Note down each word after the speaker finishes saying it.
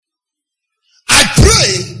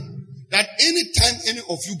that anytime any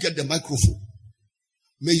of you get the microphone,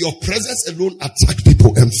 may your presence alone attract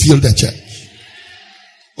people and fill the church.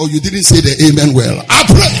 Oh, you didn't say the amen well. I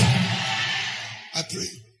pray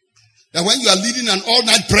that when you are leading an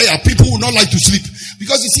all-night prayer, people will not like to sleep.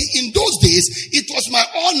 Because you see, in those days, it was my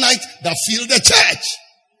all-night that filled the church.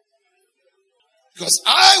 Because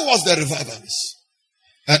I was the revivalist.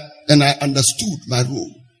 And I understood my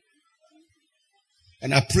role.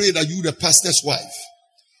 And I pray that you, the pastor's wife,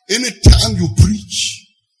 anytime you preach,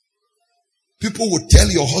 people will tell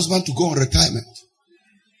your husband to go on retirement.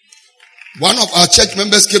 One of our church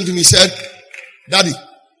members came to me and said, Daddy,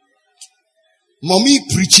 mommy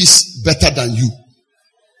preaches better than you.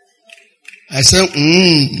 I said,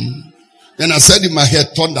 Then I said in my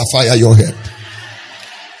head, thunder fire your head.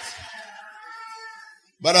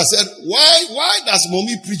 But I said, why does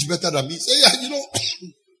mommy preach better than me? He said, yeah,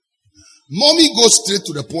 mommy goes straight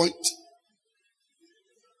to the point.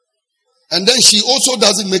 And then she also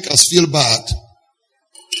doesn't make us feel bad.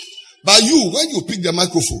 But you, when you pick the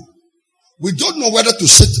microphone, we don't know whether to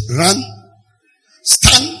sit, run,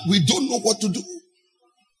 stand. We don't know what to do.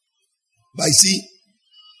 But you see,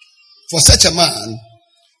 for such a man,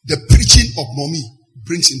 the preaching of mommy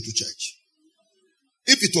brings him to church.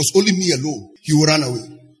 If it was only me alone, he would run away.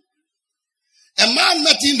 A man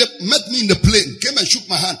met me in the plane, came and shook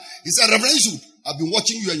my hand. He said, Reverend Yusuf, I've been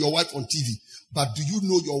watching you and your wife on TV, but do you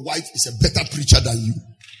know your wife is a better preacher than you?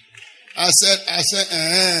 I said, I said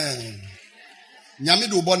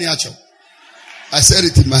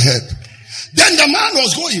it in my head. Then the man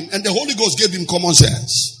was going, and the Holy Ghost gave him common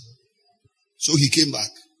sense. So he came back.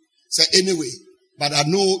 Said, anyway, but I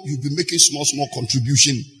know you've been making small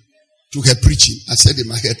contribution to her preaching. I said in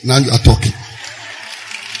my head, now you are talking.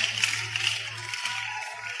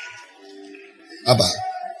 Abba.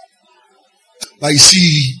 But you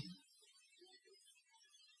see,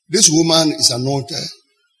 this woman is anointed,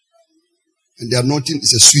 and the anointing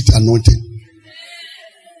is a sweet anointing.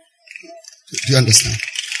 Do you understand?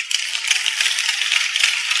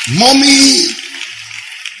 Mommy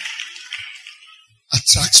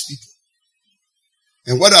attracts people.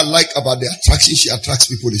 And what I like about the attraction she attracts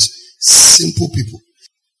people is simple people.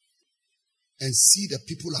 And see the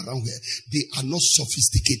people around her, they are not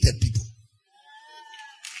sophisticated people.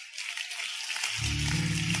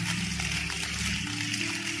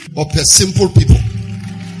 But simple people.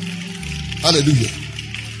 Hallelujah.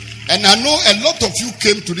 And I know a lot of you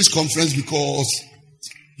came to this conference because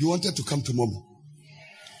you wanted to come to mommy.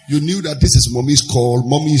 You knew that this is mommy's call.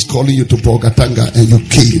 Mommy is calling you to Bogatanga, and you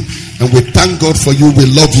came. And we thank God for you. We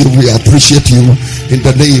love you. We appreciate you in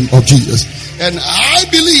the name of Jesus. And I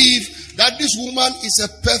believe that this woman is a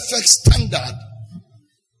perfect standard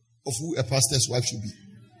of who a pastor's wife should be.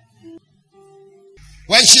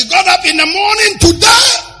 When she got up in the morning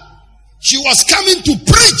today, she was coming to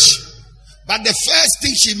preach. But the first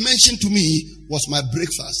thing she mentioned to me was my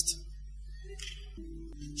breakfast.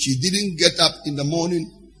 She didn't get up in the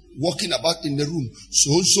morning walking about in the room.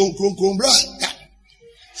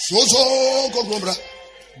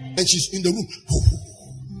 And she's in the room.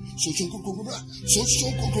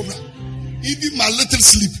 Even my little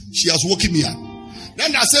sleep, she has woken me up.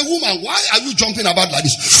 Then I say, woman, why are you jumping about like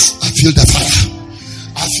this? I feel the fire.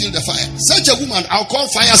 I feel the fire. Such a woman, I'll call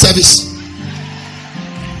fire service.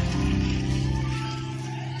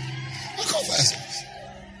 I'll call fire service.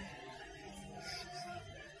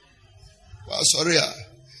 Well, sorry.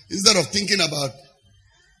 Instead of thinking about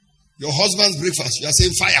your husband's breakfast, you are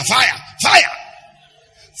saying fire, fire, fire,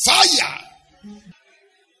 fire.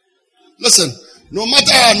 Listen, no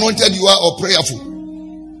matter how anointed you are or prayerful,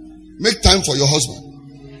 make time for your husband.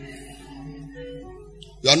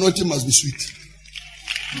 Your anointing must be sweet.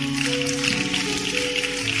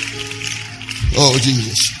 Oh,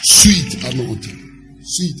 Jesus. Sweet anointing.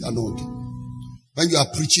 Sweet anointing. When you are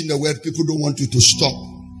preaching the word, people don't want you to stop.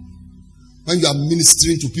 When you are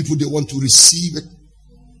ministering to people, they want to receive it.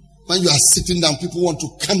 When you are sitting down, people want to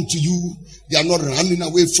come to you. They are not running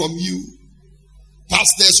away from you.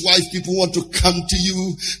 Pastor's wife, people want to come to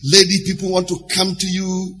you. Lady, people want to come to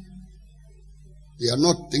you. They are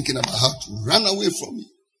not thinking about how to run away from you.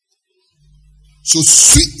 So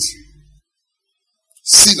sweet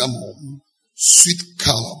cinnamon, sweet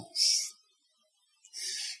calamus.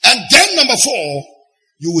 And then number 4,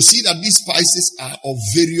 you will see that these spices are of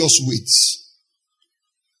various weights.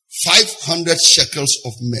 500 shekels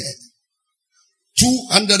of myrrh,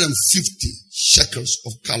 250 shekels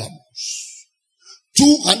of calamus,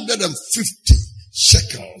 250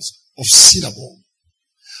 shekels of cinnamon,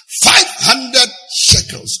 500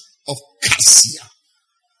 shekels of cassia,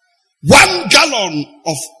 1 gallon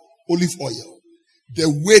of olive oil. the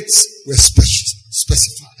weights were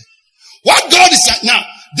specified. What God is saying now,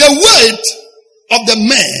 the weight of the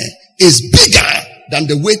myrrh is bigger than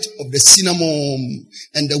the weight of the cinnamon,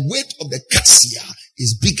 and the weight of the cassia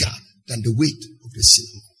is bigger than the weight of the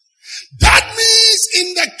cinnamon. That means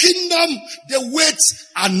in the kingdom, the weights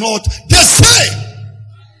are not the same.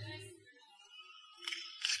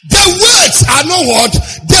 The weights are not what?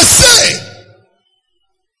 The same.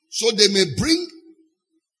 So they may bring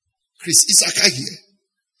Chris Issachar here.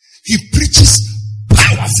 He preaches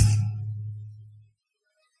powerfully.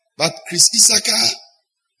 But Chris Issachar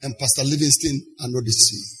and Pastor Livingston are not the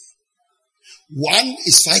same. One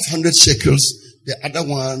is 500 shekels, the other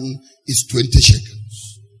one is 20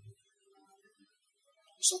 shekels.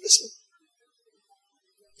 So listen.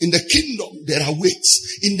 In the kingdom, there are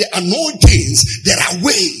weights. In the anointings, there are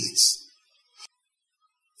weights.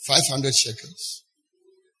 500 shekels.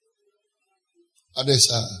 Others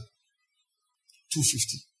are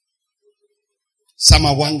 250. Some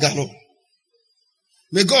are 1 gallon.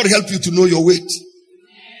 May God help you to know your weight.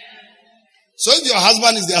 So if your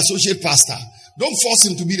husband is the associate pastor, don't force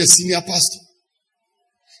him to be the senior pastor.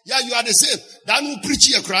 Yeah, you are the same. That who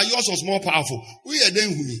preaching a cry, yours was more powerful. We are then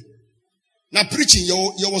who? Now preaching,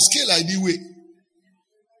 your scale ID way.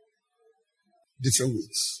 Different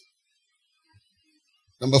ways.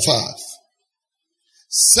 Number 5.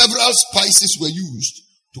 Several spices were used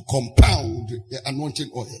to compound the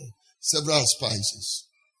anointing oil. Several spices.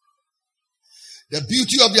 The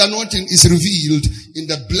beauty of the anointing is revealed in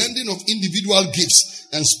the blending of individual gifts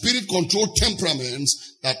and spirit-controlled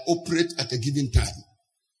temperaments that operate at a given time.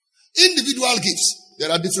 Individual gifts.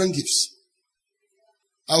 There are different gifts.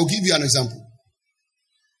 I will give you an example.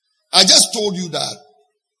 I just told you that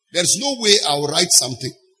there's no way I will write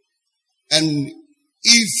something, and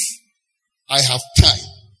if I have time,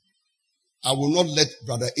 I will not let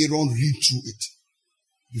Brother Aaron read through it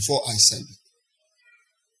before I send it.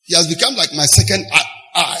 He has become like my second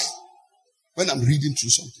eye when I'm reading through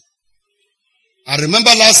something. I remember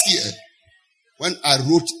last year when I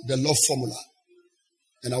wrote the love formula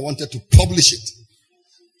and I wanted to publish it.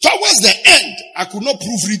 Towards the end, I could not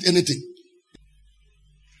proofread anything.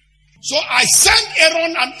 So I sent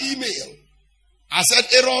Aaron an email. I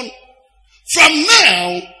said, Aaron, from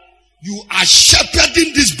now, you are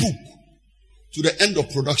shepherding this book to the end of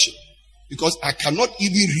production. Because I cannot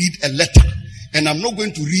even read a letter. And I'm not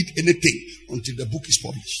going to read anything until the book is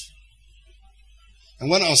published. And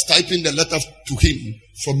when I was typing the letter to him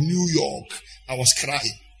from New York, I was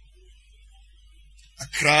crying. I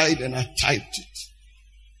cried and I typed it.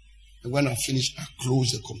 And when I finished, I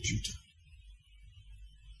closed the computer.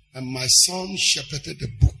 And my son shepherded the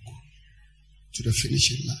book to the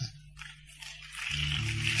finishing line.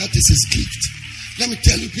 That is his gift. Let me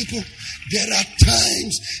tell you, people, there are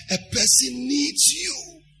times a person needs you.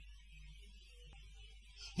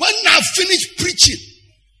 When I finish preaching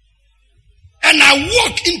and I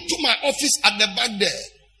walk into my office at the back there,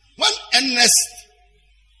 when Ernest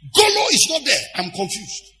Golo is not there, I'm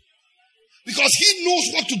confused. Because he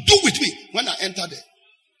knows what to do with me when I enter there.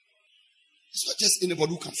 It's not just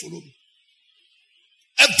anybody who can follow me.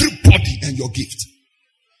 Everybody and your gift.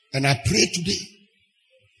 And I pray today,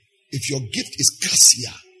 if your gift is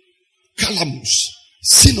cassia, calamus,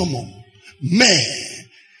 cinnamon, myrrh,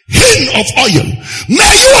 hin of oil,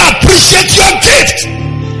 may you appreciate your gift.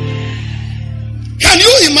 Can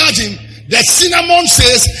you imagine that cinnamon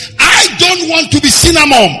says, I don't want to be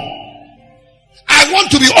cinnamon. I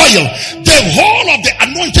want to be oil. The whole of the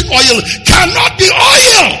anointing oil cannot be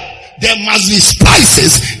oil. There must be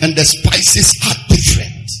spices, and the spices are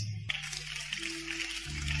different.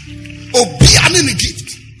 Obiane the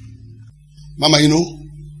gift. Mama, you know,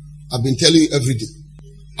 I've been telling you every day.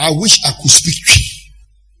 I wish I could speak.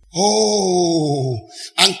 Oh,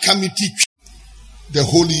 and committee, the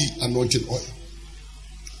holy anointing oil.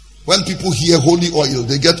 When people hear holy oil,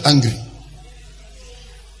 they get angry.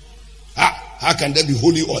 How can there be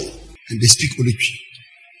holy oil? And they speak only tree.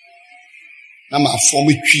 Nama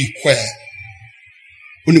formi tree kwe.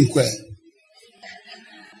 Unim kwe.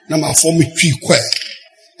 Nama formi tree kwe.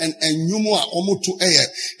 And nyumo a omoto eye.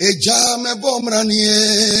 Eja mebo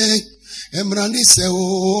mranie. Emrani se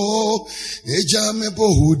o. Eja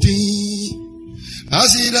mebo hudi.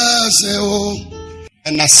 Azira se o.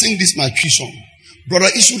 And I sing this my tree song.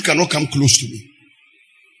 Brother Ishud cannot come close to me.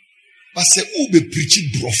 But say ube preaching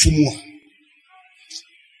brofumua.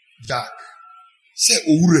 Jack. Say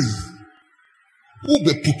ourei.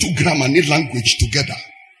 Ube putu grammar and language together.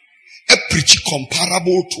 A preach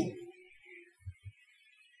comparable to.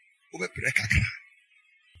 Ube prekakra.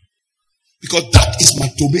 Because that is my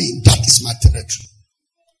domain. That is my territory.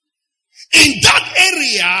 In that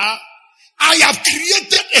area, I have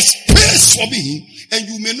created a space for me, and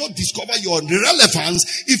you may not discover your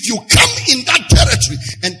relevance if you come in that territory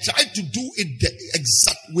and try to do it the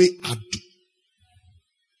exact way I do.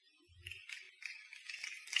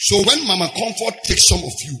 So when Mama Comfort takes some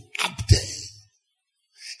of you up there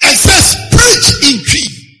and says, preach in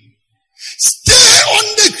Cree, stay on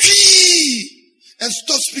the Cree and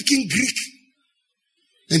stop speaking Greek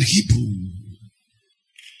and Hebrew.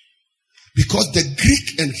 Because the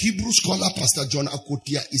Greek and Hebrew scholar, Pastor John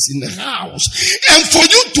Akotia, is in the house. And for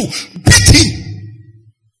you to beat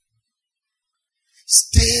him,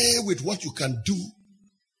 stay with what you can do.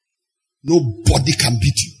 Nobody can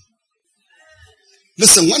beat you.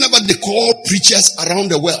 Listen, whenever they call preachers around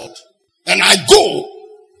the world, and I go,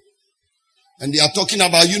 and they are talking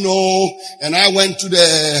about, and I went to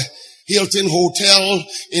the Hilton Hotel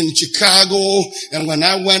in Chicago, and when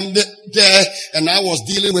I went there and I was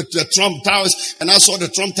dealing with the Trump Towers, and I saw the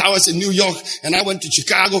Trump Towers in New York, and I went to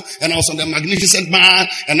Chicago and I was on the Magnificent Man,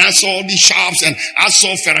 and I saw these shops, and I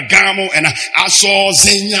saw Ferragamo, and I saw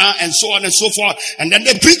Zegna, and so on and so forth, and then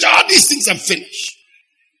they preach all these things and finish.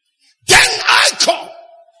 Then I come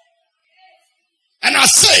and I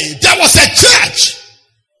say there was a church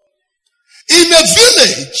in a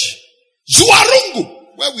village, Zuarungu,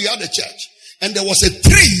 where we had a church, and there was a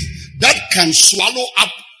tree that can swallow up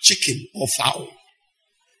chicken or fowl.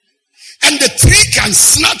 And the tree can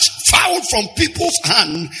snatch fowl from people's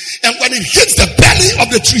hand, and when it hits the belly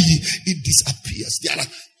of the tree, it disappears. They are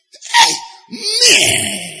like, hey,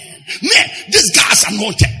 man, this guy's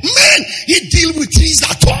anointed. Man, he deals with trees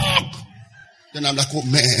that talk. Then I'm like, oh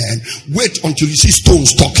man, wait until you see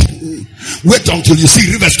stones talking. Wait until you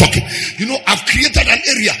see rivers talking. I've created an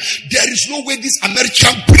area. There is no way this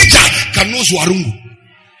American preacher can know Zuarungu.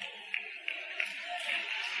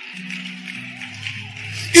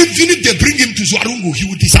 Even if they bring him to Zuarungu, he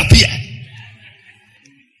will disappear.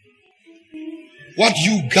 What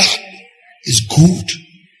you got is good.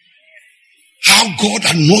 How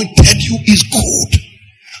God anointed you is good.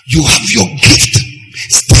 You have your gift.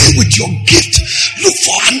 Stay with your gift. Look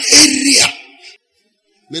for an area.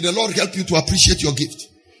 May the Lord help you to appreciate your gift.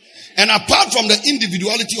 And apart from the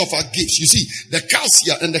individuality of our gifts, you see, the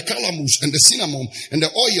cassia and the calamus and the cinnamon and the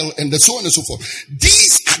oil and the so on and so forth.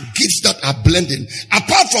 These are gifts that are blending.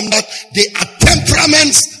 Apart from that, they are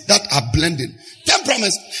temperaments that are blending.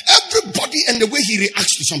 Temperaments, everybody and the way he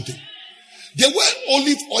reacts to something. The way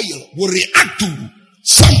olive oil will react to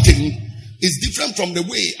something is different from the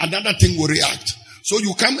way another thing will react. So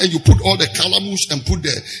you come and you put all the calamus and put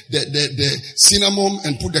the cinnamon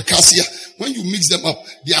and put the cassia. When you mix them up,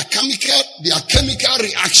 their chemical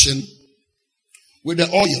reaction with the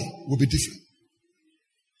oil will be different.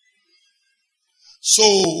 So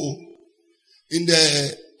in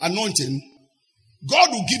the anointing,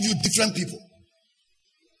 God will give you different people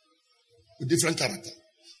with different character.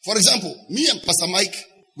 For example, me and Pastor Mike,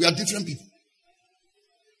 we are different people.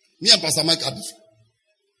 Me and Pastor Mike are different.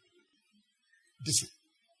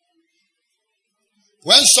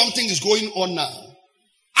 When something is going on now,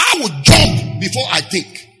 I would jump before I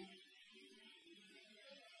think.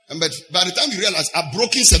 And but by the time you realize I've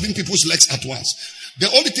broken 7 people's legs at once, the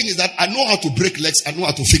only thing is that I know how to break legs, I know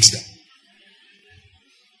how to fix them.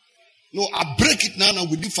 No, I break it now and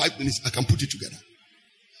within 5 minutes I can put it together.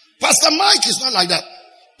 Pastor Mike is not like that.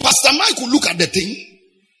 Pastor Mike will look at the thing,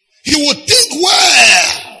 he will think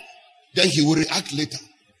well, then he will react later.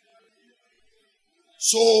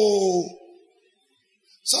 So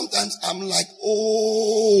sometimes I'm like,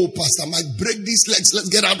 oh, Pastor Mike, break these legs. Let's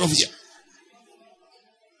get out of here.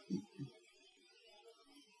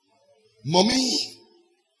 Mommy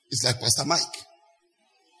is like Pastor Mike.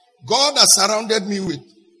 God has surrounded me with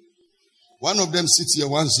one of them sits here,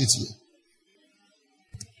 one sits here.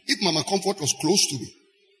 If Mama Comfort was close to me,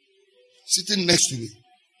 sitting next to me,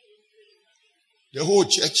 the whole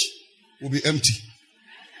church will be empty.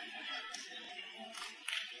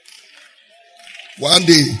 One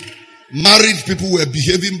day, married people were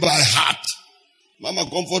behaving by heart. Mama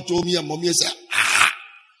Comfort told me and Mommy said,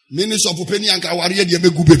 Minister of Penny and Kawaria,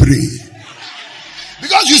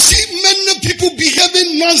 because you see many people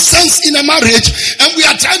behaving nonsense in a marriage and we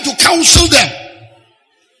are trying to counsel them.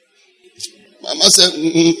 Mama said,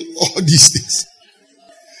 all these things.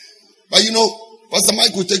 But Pastor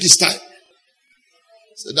Mike will take his time.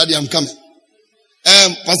 Say, Daddy, I'm coming.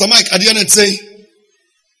 Pastor Mike at the end say,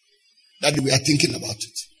 Daddy, we are thinking about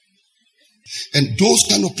it. And those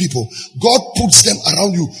kind of people, God puts them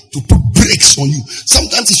around you to put brakes on you.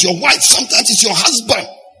 Sometimes it's your wife, sometimes it's your husband.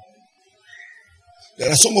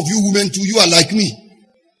 There are some of you women too, you are like me.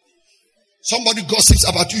 Somebody gossips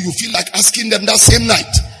about you feel like asking them that same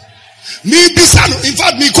night. Me bisano, in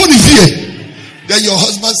fact, me couldn't fear. Then your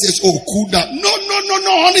husband says, oh, cool down. No,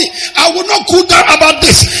 honey. I will not cool down about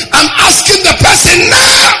this. I'm asking the person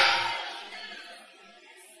now.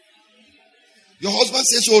 Your husband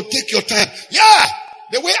says, oh, take your time. Yeah.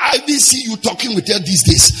 The way I didn't see you talking with her these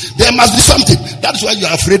days, there must be something. That's why you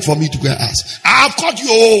are afraid for me to go and ask. I have caught you.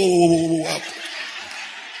 Oh.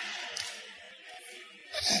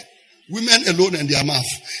 Women alone and their mouth.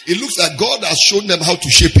 It looks like God has shown them how to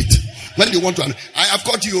shape it. When they want to, I have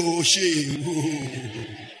caught you. Oh, shame.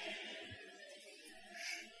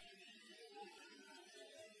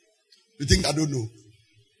 You think I don't know?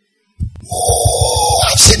 Oh,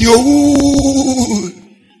 I've seen you.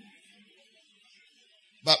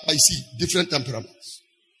 But I see different temperaments.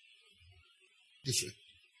 Different.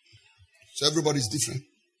 So everybody's different.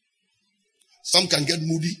 Some can get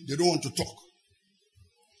moody. They don't want to talk.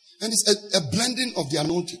 And it's a blending of the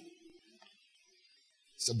anointing.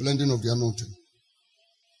 It's a blending of the anointing.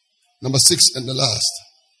 Number 6 and the last.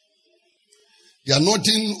 The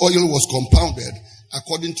anointing oil was compounded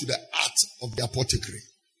according to the art of the apothecary.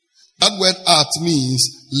 That word art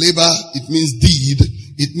means labor, it means deed,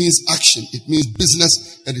 it means action, it means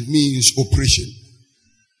business, and it means operation.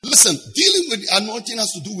 Listen, dealing with the anointing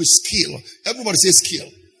has to do with skill. Everybody says skill.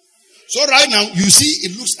 So right now, you see,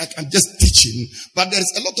 it looks like I'm just teaching, but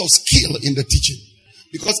there's a lot of skill in the teaching.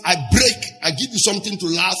 Because I break, I give you something to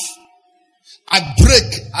laugh. I break,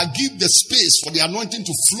 I give the space for the anointing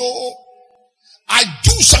to flow. I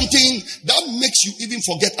do something that makes you even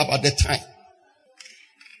forget about the time.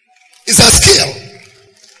 It's a skill.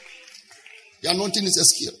 The anointing is a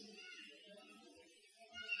skill.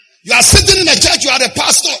 You are sitting in a church, you are a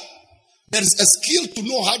pastor. There is a skill to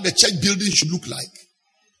know how the church building should look like.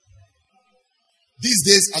 These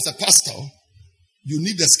days, as a pastor, you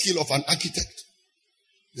need the skill of an architect,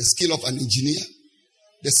 the skill of an engineer,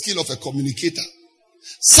 the skill of a communicator.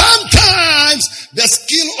 Sometimes the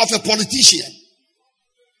skill of a politician.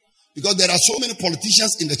 Because there are so many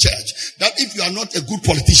politicians in the church that if you are not a good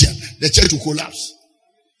politician, the church will collapse.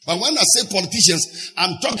 But when I say politicians,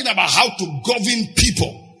 I'm talking about how to govern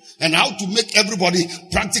people and how to make everybody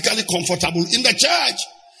practically comfortable in the church.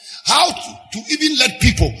 How to even let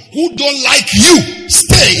people who don't like you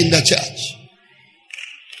stay in the church.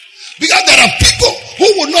 Because there are people who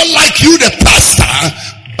will not like you, the pastor,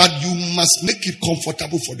 but you must make it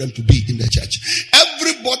comfortable for them to be in the church.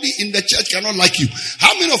 Everybody in the church cannot like you.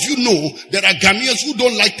 How many of you know there are Ghanaians who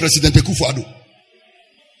don't like President Akufo-Addo?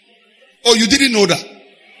 Oh, you didn't know that?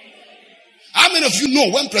 How many of you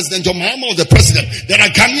know when President John Mahama was the president, there are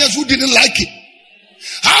Ghanaians who didn't like him?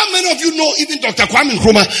 How many of you know even Dr. Kwame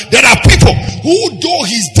Nkrumah, there are people who, though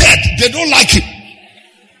he's dead, they don't like him?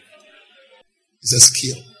 It's a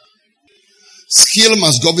skill. Skill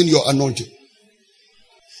must govern your anointing.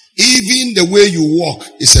 Even the way you walk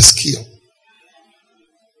is a skill.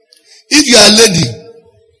 If you are a lady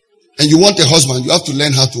and you want a husband, you have to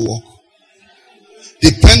learn how to walk.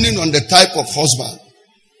 Depending on the type of husband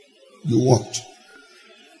you want.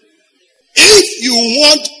 If you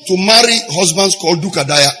want to marry husbands called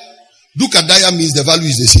Dukadaya, Dukadaya means the value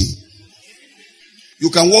is the same. You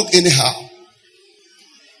can walk anyhow.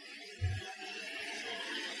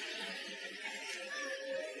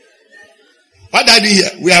 What I do here?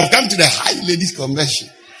 We have come to the high ladies convention.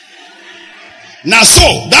 Now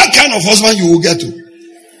so, that kind of husband you will get to.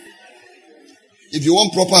 If you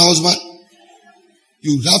want proper husband,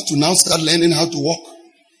 you have to now start learning how to walk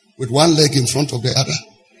with one leg in front of the other.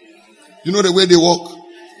 You know the way they walk?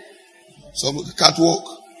 Some catwalk.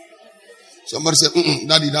 Somebody said,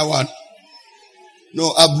 daddy, that one.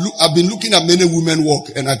 No, I've been looking at many women walk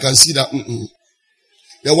and I can see that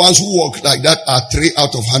the ones who walk like that are 3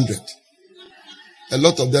 out of 100. A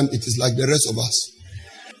lot of them, it is like the rest of us.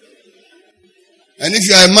 And if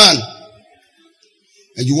you are a man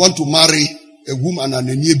and you want to marry a woman and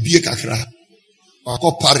a near Bie Kakra,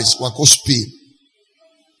 wako Paris, wako Spain,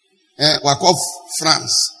 wako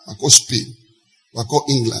France, wako Spain, wako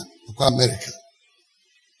England, wako America.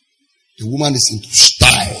 The woman is into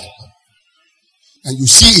style. And you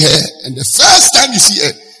see her, and the first time you see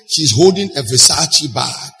her, she's holding a Versace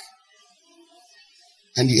bag.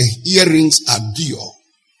 And her earrings are Dior.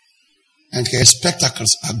 And her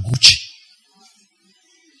spectacles are Gucci.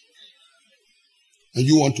 And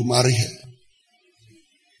you want to marry her.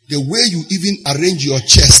 The way you even arrange your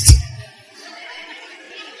chest.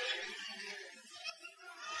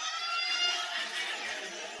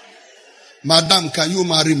 Madam, can you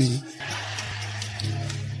marry me?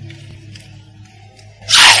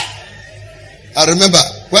 I remember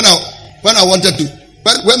when I wanted to,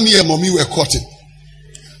 when when me and mommy were courting,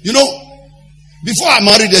 you know, before I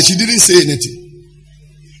married her, she didn't say anything.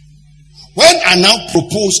 When I now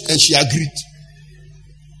proposed and she agreed,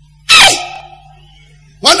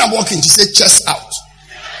 when I'm walking, she said, chest out.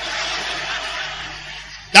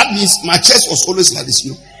 That means my chest was always like this,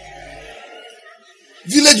 you know.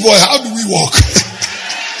 Village boy, how do we walk?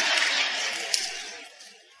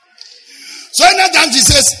 So anytime she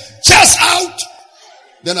says, chest out,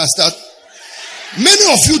 then I start.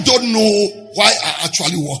 Many of you don't know why I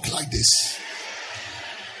actually walk like this.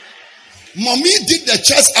 Mommy did the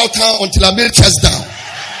chest out until I made chest down.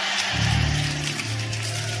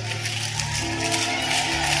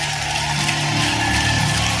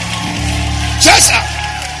 Chest out.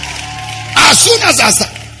 As soon as I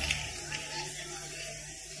start.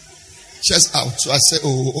 Chest out. So I said,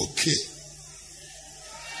 oh, okay.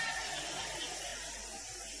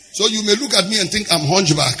 So you may look at me and think I'm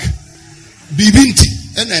hunchback. Bibinti.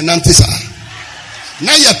 And an antisa.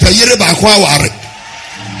 Now you're paying back one worry.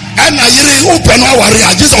 And I hear open our worry.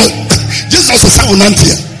 Jesus was saying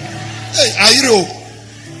unantia. Hey, I hear.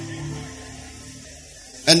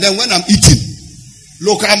 And then when I'm eating,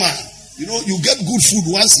 look, you know, you get good food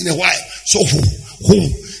once in a while. So,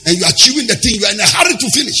 and you are chewing the thing, you are in a hurry to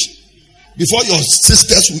finish before your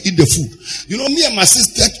sisters will eat the food. You know, me and my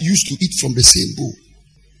sister used to eat from the same bowl,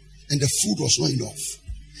 and the food was not enough.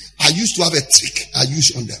 I used to have a trick I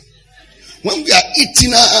use on them. When we are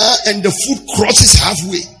eating and the food crosses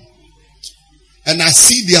halfway, and I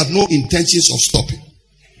see they have no intentions of stopping,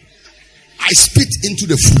 I spit into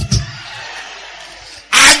the food.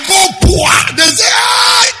 I go pour. They say,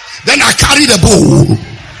 ah! Then I carry the bowl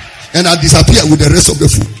and I disappear with the rest of the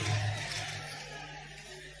food.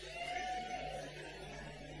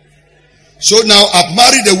 So now I've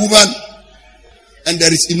married a woman and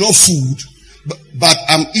there is enough food, but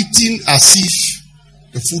I'm eating as if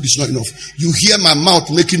the food is not enough. You hear my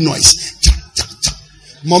mouth making noise. Cha, cha, cha.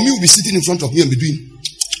 Mommy will be sitting in front of me and be doing.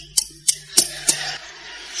 I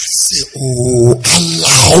say, oh,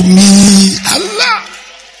 allow me, Allah.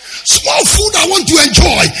 Small food I want to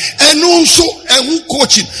enjoy. And also, and who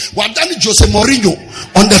coaching? What done Jose Mourinho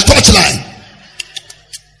on the touchline.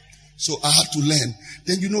 So I had to learn.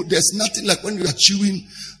 Then you know, there's nothing like when you are chewing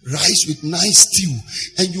rice with nice stew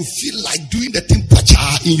and you feel like doing the thing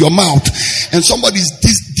pacha in your mouth, and somebody is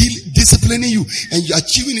disciplining you, and you are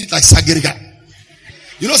chewing it like sagiriga.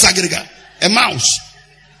 You know sagiriga? A mouse.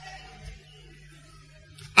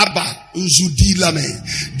 Abba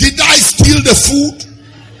Nzudilame. Did I steal the food?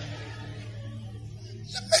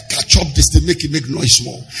 Catch up this, they make it make noise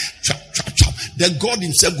small. Chop, chop, chop. Then God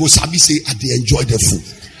himself goes, Sabi say, and they enjoy the food.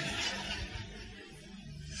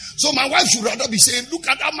 So my wife should rather be saying, look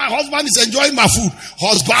at how my husband is enjoying my food.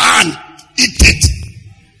 Husband, eat it.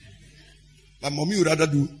 But mommy would rather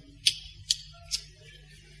do.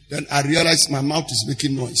 Then I realized my mouth is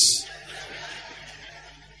making noise.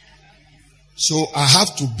 So I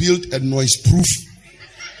have to build a noise-proof,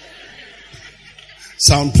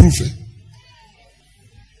 soundproof.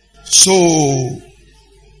 So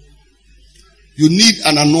you need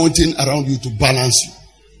an anointing around you to balance you.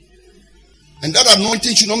 And that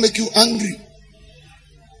anointing should not make you angry.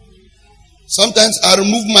 Sometimes I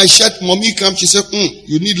remove my shirt, mommy comes, she said,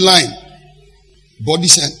 you need lime. Body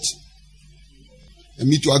scent. And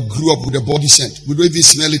me too, I grew up with the body scent. We don't even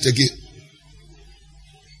smell it again.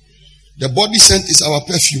 The body scent is our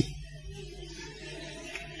perfume.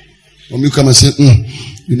 Mommy come and say,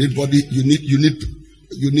 you need body, you need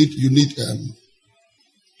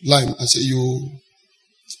lime. I say,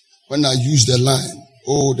 when I use the lime,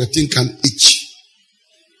 oh, the thing can itch.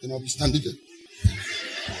 Then I'll be standing there.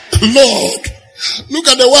 Lord, look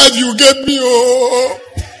at the wife you gave me. Oh.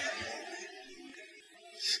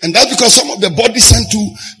 And that's because some of the body scent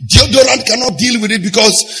to deodorant cannot deal with it,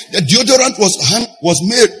 because the deodorant was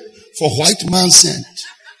made for white man's scent,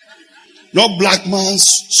 not black man's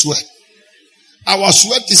sweat. Our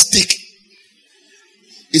sweat is thick.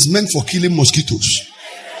 It's meant for killing mosquitoes.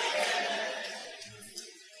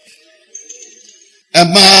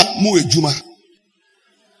 And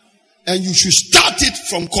you should start it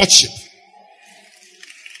from courtship.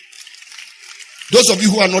 Those of you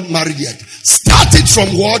who are not married yet, start it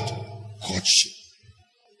from what? Courtship.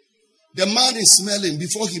 The man is smelling.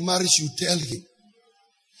 Before he marries, you tell him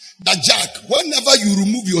that, Jack, whenever you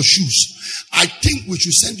remove your shoes, I think we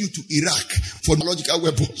should send you to Iraq for biological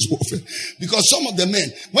weapons warfare. Because some of the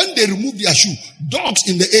men, when they remove their shoe, dogs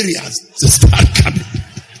in the areas start coming.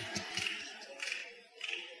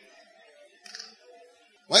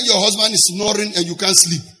 When your husband is snoring and you can't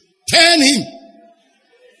sleep, turn him.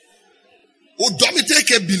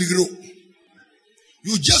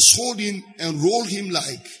 You just hold him and roll him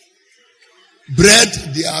like bread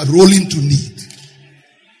they are rolling to knead.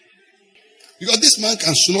 Because this man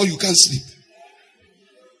can snore, you can't sleep.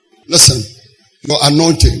 Listen, your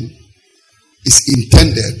anointing is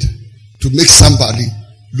intended to make somebody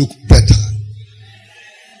look better.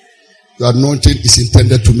 Your anointing is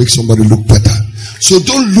intended to make somebody look better. So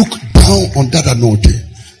don't look down on that anointing.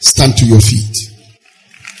 Stand to your feet.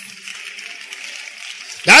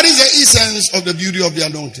 That is the essence of the beauty of the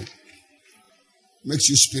anointing. Makes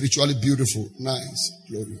you spiritually beautiful, nice,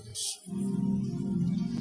 glorious.